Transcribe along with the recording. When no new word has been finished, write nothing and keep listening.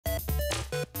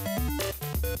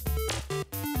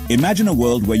Imagine a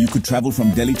world where you could travel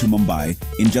from Delhi to Mumbai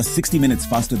in just 60 minutes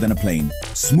faster than a plane,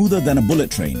 smoother than a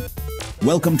bullet train.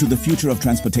 Welcome to the future of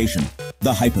transportation,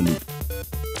 the Hyperloop.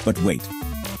 But wait,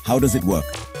 how does it work?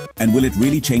 And will it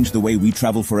really change the way we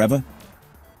travel forever?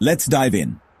 Let's dive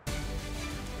in.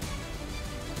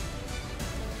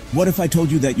 What if I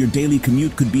told you that your daily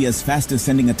commute could be as fast as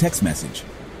sending a text message?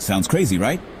 Sounds crazy,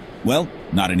 right? Well,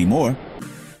 not anymore.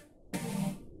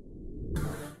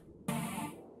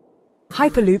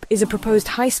 Hyperloop is a proposed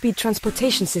high-speed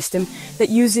transportation system that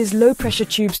uses low-pressure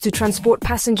tubes to transport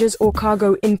passengers or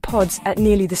cargo in pods at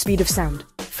nearly the speed of sound.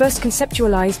 First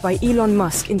conceptualized by Elon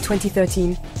Musk in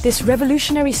 2013, this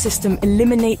revolutionary system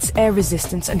eliminates air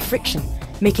resistance and friction,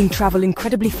 making travel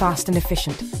incredibly fast and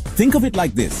efficient. Think of it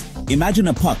like this. Imagine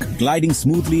a puck gliding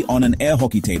smoothly on an air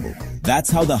hockey table. That's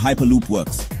how the Hyperloop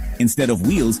works. Instead of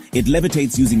wheels, it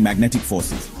levitates using magnetic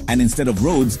forces. And instead of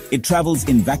roads, it travels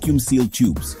in vacuum-sealed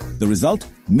tubes. The result?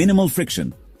 Minimal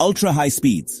friction, ultra-high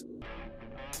speeds.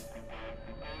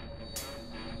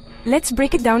 Let's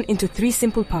break it down into three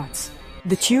simple parts: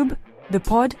 the tube, the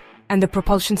pod, and the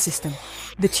propulsion system.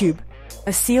 The tube,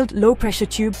 a sealed low-pressure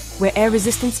tube where air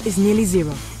resistance is nearly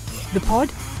zero. The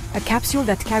pod, a capsule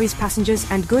that carries passengers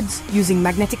and goods using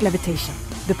magnetic levitation.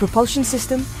 The propulsion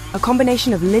system, a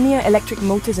combination of linear electric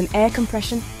motors and air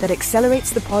compression that accelerates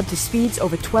the pod to speeds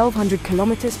over 1,200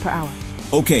 kilometers per hour.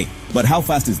 Okay, but how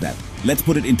fast is that? Let's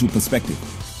put it into perspective.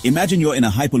 Imagine you're in a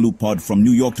Hyperloop pod from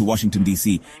New York to Washington,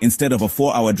 D.C. Instead of a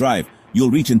 4-hour drive,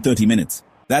 you'll reach in 30 minutes.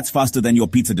 That's faster than your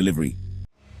pizza delivery.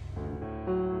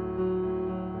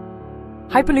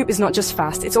 Hyperloop is not just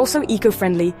fast, it's also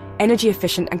eco-friendly, energy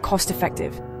efficient, and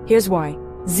cost-effective. Here's why.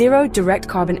 Zero direct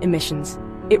carbon emissions.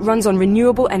 It runs on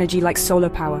renewable energy like solar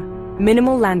power.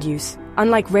 Minimal land use.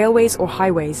 Unlike railways or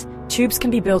highways, tubes can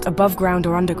be built above ground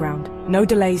or underground. No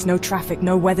delays, no traffic,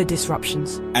 no weather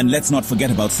disruptions. And let's not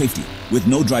forget about safety. With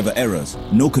no driver errors,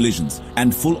 no collisions,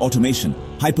 and full automation,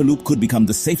 Hyperloop could become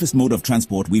the safest mode of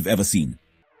transport we've ever seen.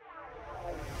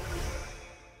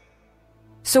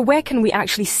 So where can we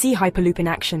actually see Hyperloop in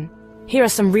action? Here are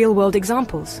some real-world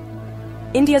examples.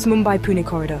 India's Mumbai-Pune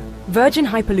corridor. Virgin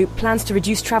Hyperloop plans to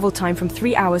reduce travel time from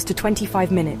 3 hours to 25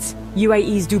 minutes.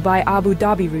 UAE's Dubai-Abu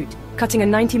Dhabi route, cutting a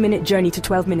 90-minute journey to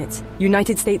 12 minutes.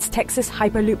 United States Texas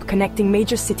Hyperloop connecting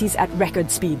major cities at record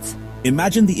speeds.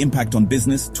 Imagine the impact on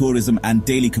business, tourism, and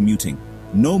daily commuting.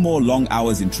 No more long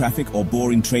hours in traffic or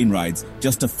boring train rides,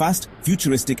 just a fast,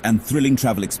 futuristic, and thrilling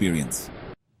travel experience.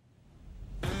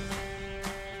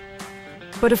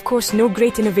 But of course, no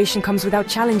great innovation comes without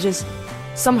challenges.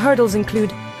 Some hurdles include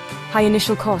high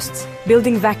initial costs.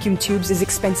 Building vacuum tubes is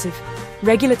expensive.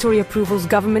 Regulatory approvals.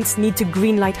 Governments need to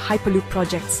greenlight Hyperloop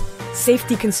projects.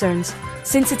 Safety concerns.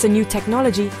 Since it's a new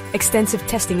technology, extensive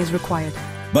testing is required.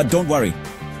 But don't worry.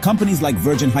 Companies like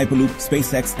Virgin Hyperloop,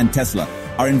 SpaceX, and Tesla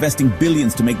are investing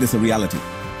billions to make this a reality.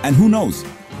 And who knows?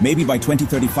 Maybe by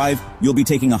 2035, you'll be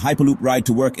taking a Hyperloop ride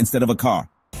to work instead of a car.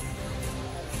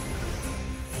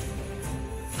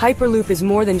 Hyperloop is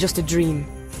more than just a dream.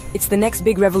 It's the next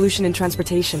big revolution in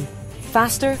transportation.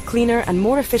 Faster, cleaner, and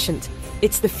more efficient.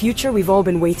 It's the future we've all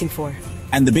been waiting for.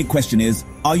 And the big question is,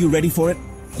 are you ready for it?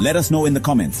 Let us know in the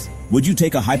comments. Would you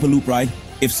take a Hyperloop ride?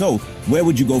 If so, where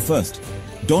would you go first?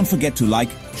 Don't forget to like,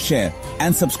 share,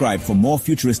 and subscribe for more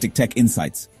futuristic tech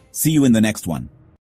insights. See you in the next one.